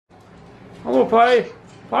Hello, Pie.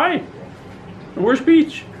 Pie. Where's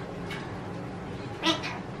Peach?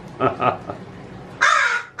 Oh,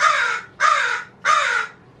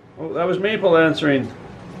 that was Maple answering,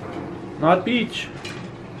 not Peach.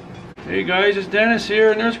 Hey guys, it's Dennis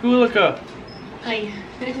here, and there's Kulika. Hi.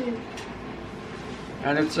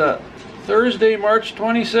 And it's Thursday, March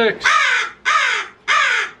 26th.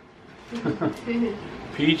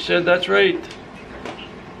 Peach said that's right.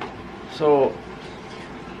 So,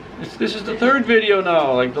 this is the third video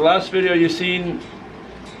now. Like the last video you seen,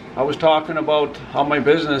 I was talking about how my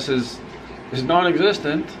business is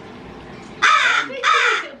non-existent.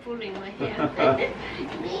 You're pulling my hair.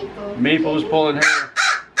 Maple's pulling hair.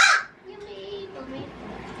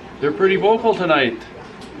 They're pretty vocal tonight.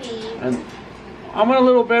 And I'm in a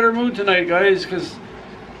little better mood tonight, guys, because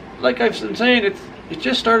like I've been saying, it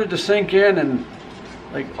just started to sink in, and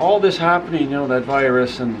like all this happening, you know, that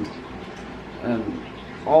virus and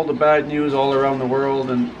all the bad news all around the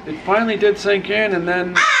world, and it finally did sink in. And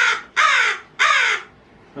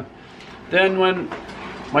then when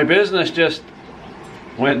my business just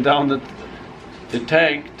went down it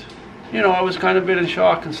tanked, you know, I was kind of a bit in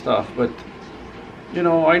shock and stuff. But you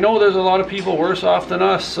know, I know there's a lot of people worse off than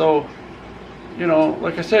us, so you know,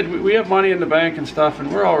 like I said, we have money in the bank and stuff,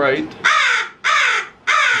 and we're all right.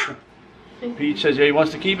 Peach says, yeah, he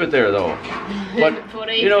wants to keep it there though. But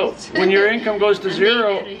you know, when your income goes to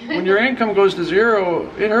zero,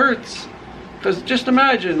 it hurts. Because just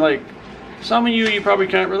imagine, like, some of you probably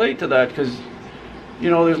can't relate to that, because you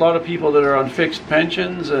know, there's a lot of people that are on fixed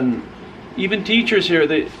pensions, and even teachers here,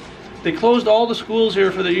 they closed all the schools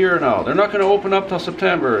here for the year now. They're not going to open up till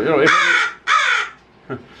September, you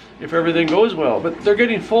know, if everything goes well. But they're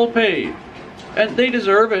getting full pay, and they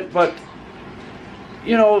deserve it. But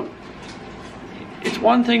you know, it's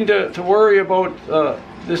one thing to worry about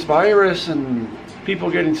this virus and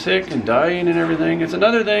people getting sick and dying and everything. It's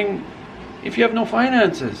another thing if you have no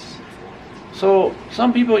finances. So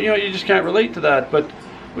some people, you know, you just can't relate to that, but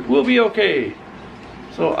we'll be okay.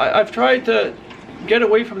 So I've tried to get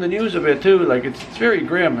away from the news a bit too. Like it's very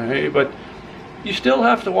grim, hey? But you still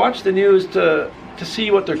have to watch the news to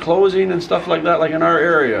see what they're closing and stuff like that. Like in our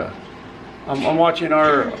area, I'm watching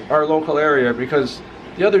our local area, because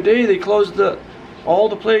the other day they closed all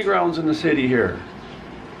the playgrounds in the city here.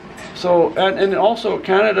 So and also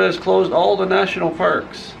Canada has closed all the national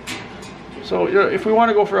parks. So you know, if we want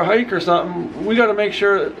to go for a hike or something, we got to make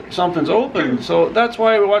sure something's open. So that's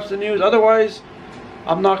why we watch the news. Otherwise,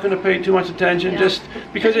 I'm not going to pay too much attention, just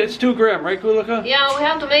because it's too grim, right, Kulika? Yeah, we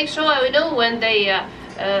have to make sure we know when they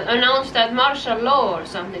announce that martial law or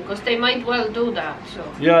something, because they might well do that. So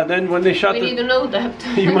yeah, then when they shut we need to know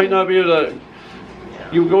that. You might not be able to.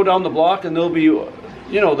 You go down the block and they'll be, you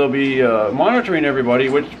know, they'll be monitoring everybody.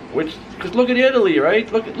 Because look at Italy,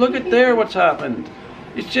 right? Look at there, what's happened.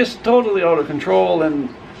 It's just totally out of control, and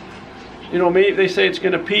you know, maybe they say it's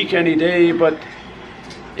going to peak any day, but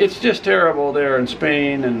it's just terrible there in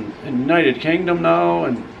Spain and United Kingdom now,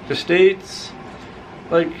 and the States.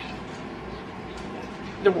 Like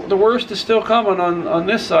the worst is still coming on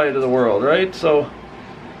this side of the world, right? So,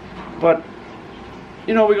 but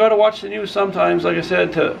you know, we got to watch the news sometimes, like I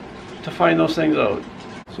said, to find those things out.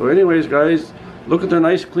 So anyways, guys, look at their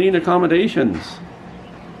nice clean accommodations.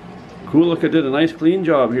 Kulika did a nice clean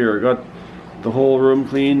job here. Got the whole room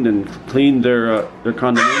cleaned and cleaned their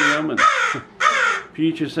condominium. And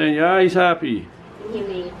Peach is saying, yeah, he's happy.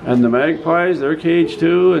 And the Magpies, they're caged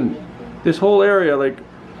too. And this whole area, like,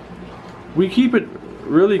 we keep it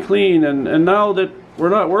really clean. And now that we're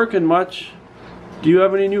not working much, do you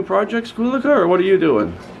have any new projects, Kulika, or what are you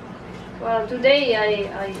doing? Well, today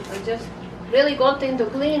I just really got into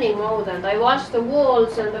cleaning mode, and I washed the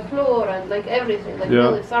walls and the floor and like everything, like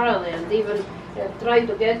really thoroughly, and even tried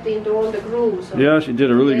to get into all the grooves. Yeah, she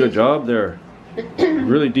did a really good job there.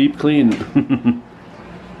 Really deep clean.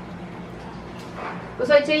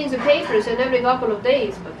 Because I change the papers in every couple of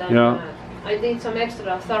days, but then I did some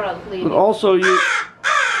extra thorough cleaning. But also you,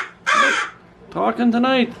 talking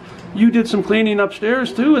tonight, you did some cleaning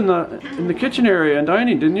upstairs too in the kitchen area and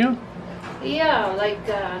dining, didn't you? Yeah, like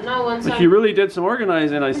now once you really did some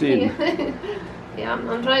organizing, I seen. Yeah,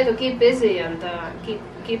 I'm trying to keep busy and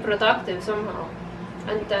keep productive somehow.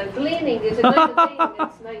 And cleaning is another thing.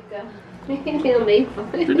 It's like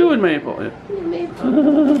Maple. You're doing Maple. Yeah.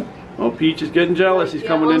 Maple. Oh, Peach is getting jealous. He's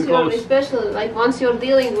coming in close. Especially like once you're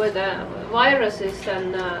dealing with viruses,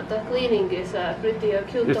 then the cleaning is a pretty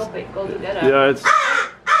acute topic altogether. Yeah, it's.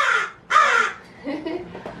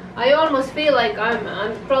 I almost feel like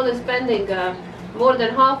I'm probably spending more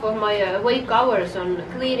than half of my awake hours on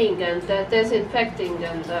cleaning and disinfecting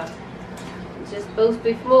and just both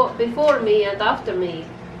before me and after me.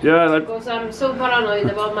 Yeah, because I'm so paranoid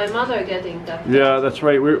about my mother getting that. Yeah, that's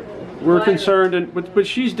right. We're concerned, and but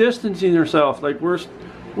she's distancing herself. Like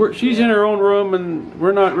she's in her own room, and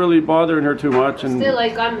we're not really bothering her too much. And still,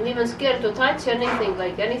 like, I'm even scared to touch anything,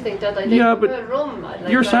 like anything that I take to her room. Like,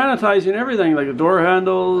 you're sanitizing everything, like the door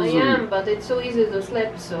handles. I am, but it's so easy to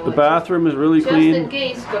slip. So the bathroom is really clean. Just in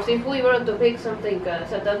case, because if we were to pick something,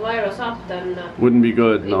 set that virus up, then wouldn't be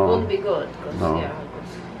good. It wouldn't be good. No. Yeah,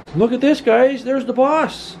 look at this, guys. There's the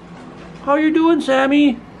boss. How you doing,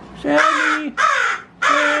 Sammy? Sammy,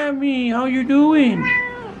 Sammy, how you doing?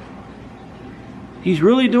 He's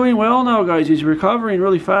really doing well now, guys. He's recovering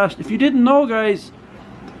really fast. If you didn't know, guys,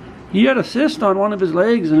 he had a cyst on one of his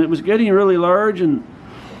legs and it was getting really large, and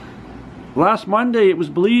last Monday it was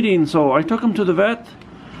bleeding, so I took him to the vet.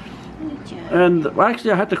 And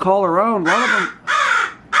actually I had to call around.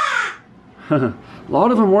 A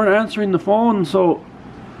lot of them weren't answering the phone, so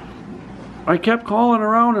I kept calling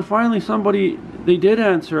around, and finally they did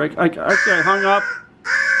answer. I hung up.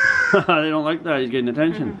 They don't like that, he's getting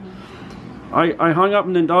attention. I hung up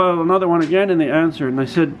and then dialed another one again, and they answered, and I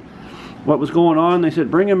said what was going on. They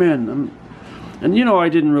said bring him in, and you know, I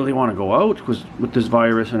didn't really want to go out because with this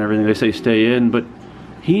virus and everything, they say stay in, but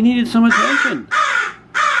he needed some attention.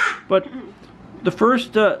 But the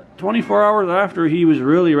first 24 hours after, he was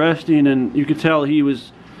really resting, and you could tell it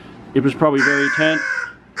was probably very tense.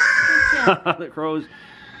 The crows,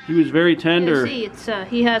 he was very tender. You see,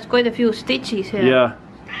 he has quite a few stitches here. Yeah.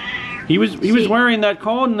 He was wearing that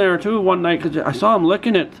cone there too one night, because I saw him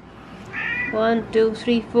licking it. 1, 2,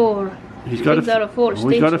 3, 4. He's got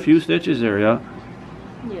a few stitches there, yeah.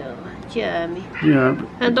 Yeah, jammy. Yeah.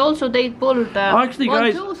 And also they pulled actually,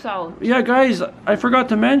 guys, one tooth out. Yeah, guys, I forgot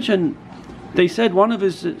to mention, they said one of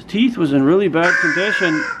his teeth was in really bad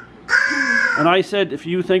condition, and I said if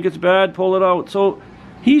you think it's bad, pull it out. So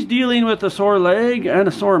he's dealing with a sore leg and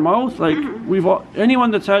a sore mouth. Like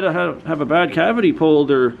anyone that's had to have a bad cavity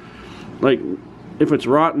pulled, or like if it's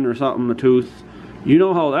rotten or something, the tooth, you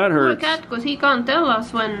know how that hurts. Poor cat, because he can't tell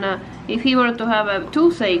us when if he were to have a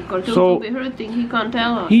toothache or to be hurting, he can't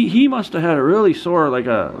tell us. He must have had a really sore, like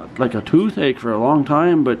a toothache for a long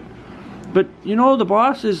time. But you know, the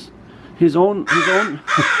boss is his own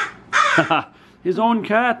his own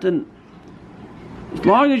cat, and as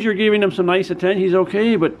long as you're giving him some nice attention, he's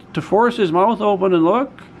okay. But to force his mouth open and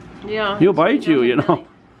look, yeah, he'll bite you, you know.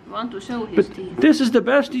 Want to show his but teeth. This is the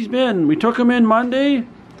best he's been. We took him in Monday,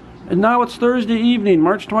 and now it's Thursday evening,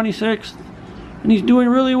 March 26th, and he's doing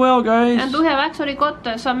really well, guys. And we have actually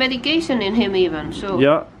got some medication in him even, so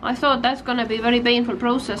yeah. I thought that's going to be a very painful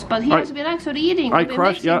process, but he has been actually eating. I've been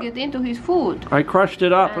mixing it into his food. I crushed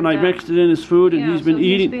it up and I mixed it in his food, and he's been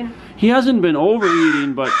eating. He hasn't been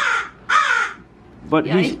overeating, but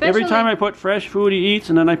every time I put fresh food, he eats,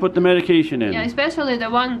 and then I put the medication in. Yeah, especially the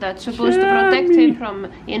one that's supposed to protect him from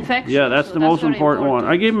infection. Yeah, that's the most important one.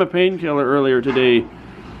 I gave him a painkiller earlier today,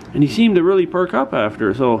 and he seemed to really perk up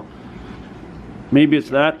after, so maybe it's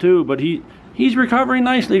that too. But he's recovering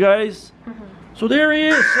nicely, guys. So there he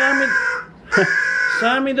is, Sammy,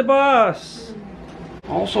 Sammy the boss.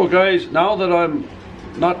 Also, guys, now that I'm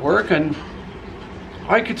not working,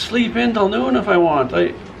 I could sleep in till noon if I want.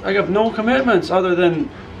 I have no commitments other than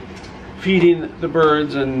feeding the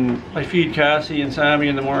birds, and I feed Cassie and Sammy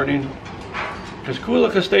in the morning. Because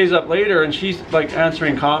Kulika stays up later, and she's like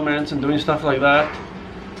answering comments and doing stuff like that.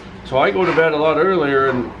 So I go to bed a lot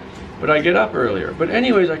earlier, but I get up earlier. But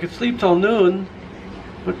anyways, I could sleep till noon.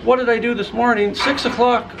 But what did I do this morning? 6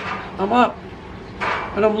 o'clock, I'm up.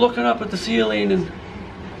 And I'm looking up at the ceiling and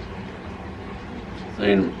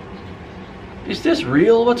saying, is this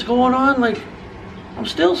real? What's going on? Like, I'm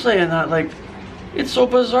still saying that, like, it's so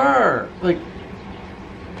bizarre. Like,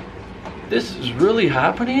 this is really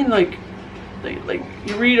happening? Like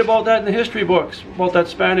you read about that in the history books, about that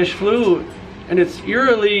Spanish flu, and it's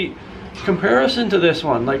eerily comparison to this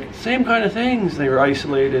one. Like, same kind of things. They were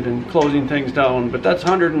isolated and closing things down, but that's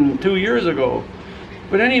 102 years ago.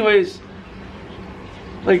 But anyways,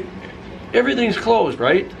 like, everything's closed,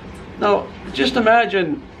 right? Now, just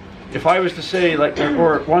imagine if I was to say, like,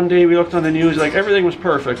 or one day we looked on the news, like everything was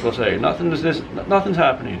perfect, we'll say, nothing's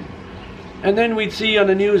happening. And then we'd see on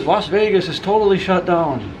the news, Las Vegas is totally shut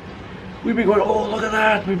down. We'd be going, oh, look at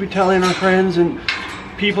that. We'd be telling our friends, and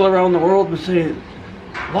people around the world would say,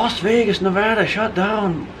 Las Vegas, Nevada, shut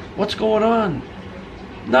down. What's going on?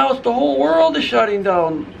 Now it's the whole world is shutting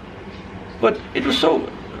down. But it was so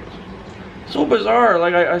bizarre.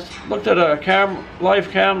 Like, I looked at a live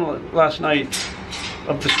cam last night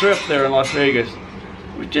of the strip there in Las Vegas.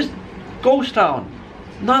 It was just ghost town.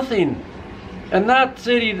 Nothing. And that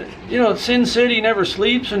city, you know, Sin City never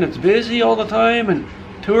sleeps and it's busy all the time and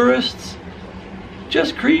tourists.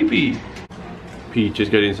 Just creepy. Peach is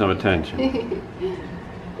getting some attention.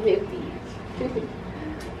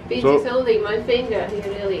 Peach is holding my finger. He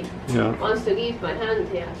really wants to keep my hand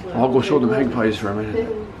here. So I'll go show the magpies for a minute.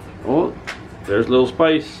 Oh, there's little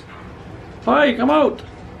Spice. Hi, come out.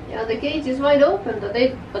 Yeah, the cage is wide open, but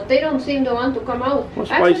they don't seem to want to come out.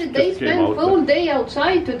 Well, actually, they spent full day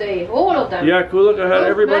outside today, all of them. Yeah, cool. Look, I had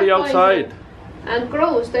everybody outside. And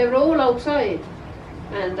crows, they were all outside.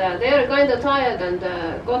 And they're kind of tired and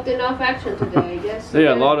got enough action today, I guess.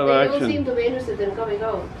 Yeah, a lot of action. They don't seem to be interested in coming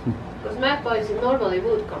out. Because magpies normally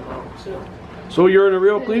would come out, So you're in a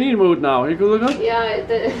real cleaning mood now. You can look up? Yeah,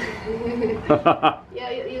 yeah.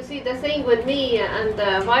 You see, the thing with me and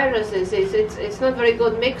viruses is it's not very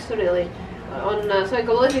good mix really on a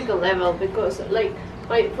psychological level, because like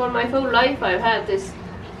for my whole life I've had this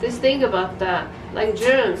thing about like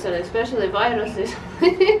germs and especially viruses.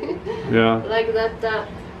 Yeah. Like that,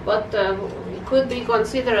 but it could be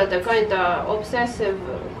considered a kind of obsessive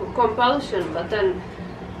compulsion. But then,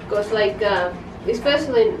 because like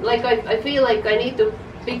especially like I feel like I need to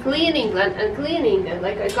be cleaning and cleaning, and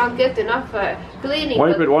like I can't get enough cleaning.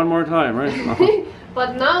 Wipe it one more time, right?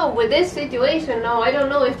 But now with this situation now, I don't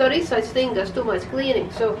know if there is such thing as too much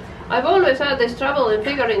cleaning. So I've always had this trouble in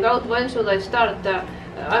figuring out when should I start.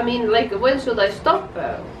 I mean, like when should I stop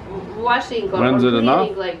washing or cleaning?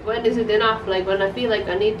 Enough? Like when is it enough? Like when I feel like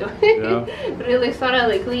I need to really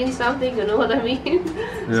thoroughly clean something. You know what I mean?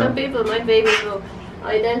 Some people might be able to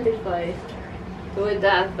identify with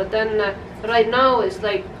that, but then right now it's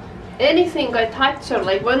like anything I touch, or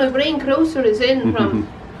like when I bring groceries in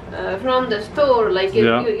from the store, like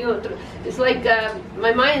it's like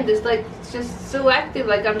my mind is like just so active,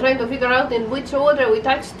 like I'm trying to figure out in which order we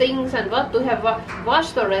touch things and what we have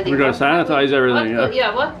washed already. We're gonna sanitize everything. What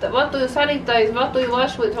do you sanitize, what do you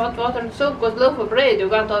wash with hot water and soap? Because loaf of bread you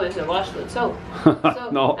can't obviously wash with soap. So,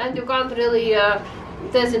 no. And you can't really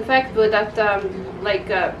disinfect with that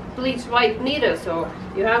bleach wipe neither, so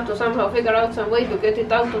you have to somehow figure out some way to get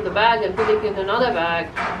it out of the bag and put it in another bag.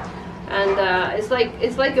 And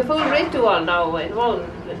it's like a full ritual now involved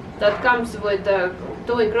that comes with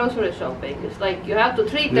doing grocery shopping. It's like you have to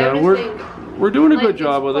treat everything. We're doing a like good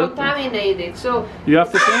job with it. Contaminated, so you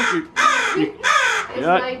have to think.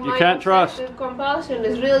 You can't trust. The compulsion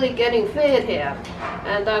is really getting fed here,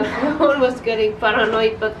 and I'm almost getting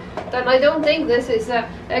paranoid. But then I don't think this is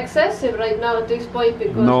excessive right now at this point,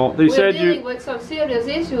 because we're dealing with some serious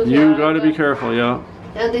issues. You got to be careful, yeah.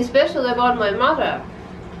 And especially about my mother,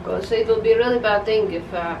 because it would be a really bad thing if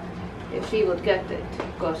she would get it,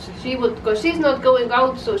 because she's not going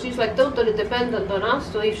out, so she's like totally dependent on us.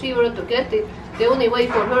 So if she were to get it, the only way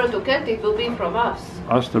for her to get it will be from us.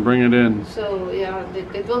 Us to bring it in. So yeah,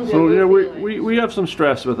 it won't be. So yeah, we have some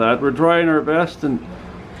stress with that. We're trying our best, and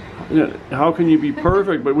how can you be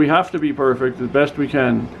perfect? But we have to be perfect as best we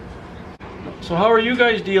can. So how are you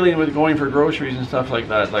guys dealing with going for groceries and stuff like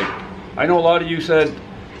that? Like, I know a lot of you said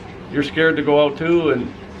you're scared to go out too,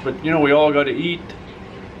 but you know we all got to eat.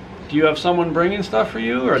 Do you have someone bringing stuff for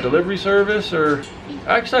you, or a delivery service? Or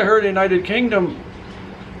actually, I heard in the United Kingdom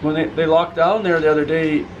when they locked down there the other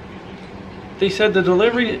day, they said the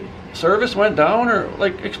delivery service went down. Or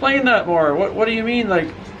like, explain that more. What do you mean? Like,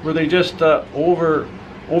 were they just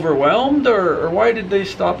overwhelmed, or why did they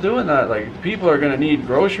stop doing that? Like, people are going to need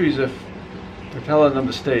groceries if they're telling them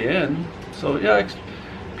to stay in. So yeah,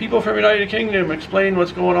 people from United Kingdom, explain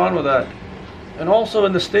what's going on with that. And also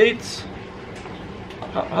in the States,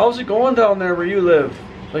 how's it going down there where you live?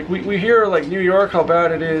 Like we hear like New York how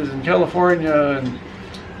bad it is, and California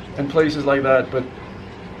and places like that, but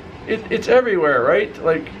it's everywhere, right?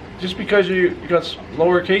 Like just because you got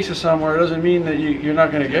lower cases somewhere doesn't mean that you're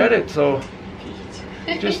not going to get it. So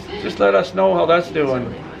just let us know how that's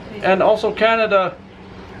doing. And also Canada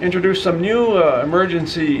introduced some new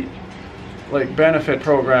emergency like benefit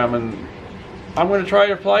program, and I'm going to try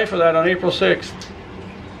to apply for that on April 6th.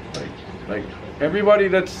 Like everybody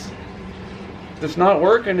that's not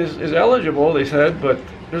working is eligible, they said, but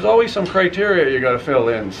there's always some criteria you got to fill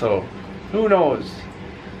in, so who knows.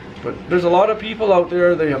 But there's a lot of people out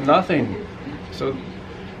there, they have nothing, so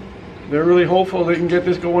they're really hopeful they can get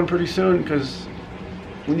this going pretty soon, because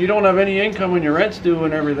when you don't have any income, when your rent's due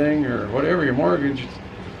and everything, or whatever, your mortgage,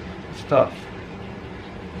 it's tough.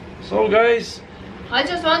 So guys, I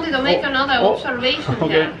just wanted to make another observation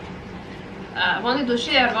here. I wanted to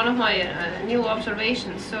share one of my new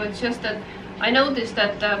observations. So it's just that I noticed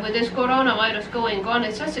that with this coronavirus going on,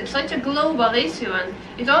 it's such a global issue, and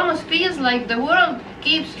it almost feels like the world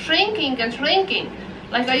keeps shrinking and shrinking.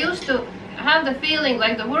 Like I used to have the feeling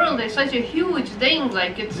like the world is such a huge thing,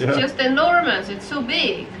 like it's Yeah. just enormous, it's so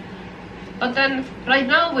big. But then right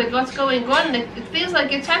now with what's going on, it feels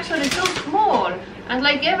like it's actually so small, and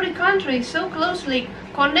like every country is so closely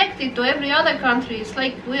connected to every other country. It's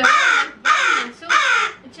like we are all so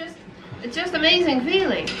it's just amazing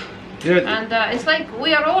feeling. Yeah. And it's like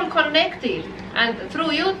we are all connected, and through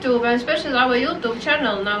YouTube, and especially our YouTube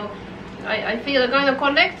channel now, I feel kind of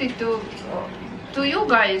connected to you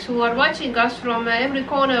guys who are watching us from every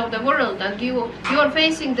corner of the world, and you are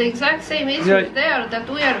facing the exact same issues there that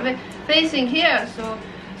we are facing here.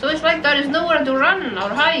 So it's like there is nowhere to run or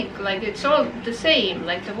hike, like it's all the same,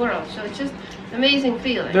 like the world. So it's just amazing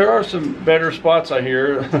feeling. There are some better spots I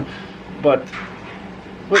hear, but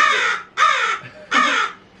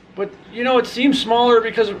you know, it seems smaller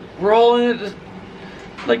because we're all in it.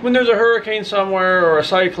 Like when there's a hurricane somewhere or a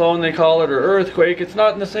cyclone, they call it, or earthquake, it's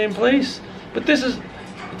not in the same place. But this is,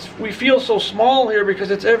 we feel so small here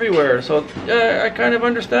because it's everywhere. So yeah, I kind of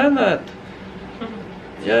understand that.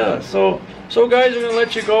 Yeah, so guys, I'm gonna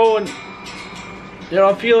let you go, and you know,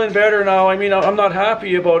 I'm feeling better now. I mean, I'm not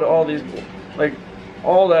happy about all these, like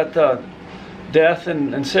all that death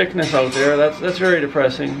and sickness out there. That's very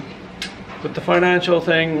depressing. But the financial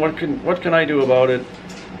thing, what can I do about it?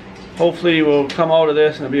 Hopefully we'll come out of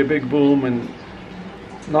this and it'll be a big boom and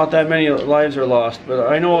not that many lives are lost. But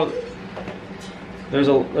I know there's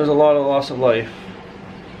a lot of loss of life.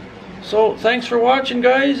 So thanks for watching,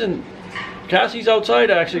 guys. And Cassie's outside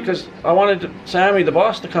actually because I wanted Sammy, the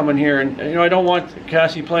boss, to come in here, and you know, I don't want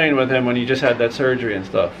Cassie playing with him when he just had that surgery and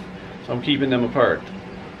stuff. So I'm keeping them apart.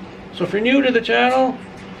 So if you're new to the channel,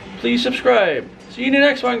 please subscribe. See you in the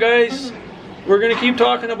next one, guys. We're going to keep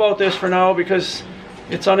talking about this for now because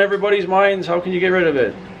it's on everybody's minds. How can you get rid of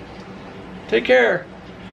it? Take care.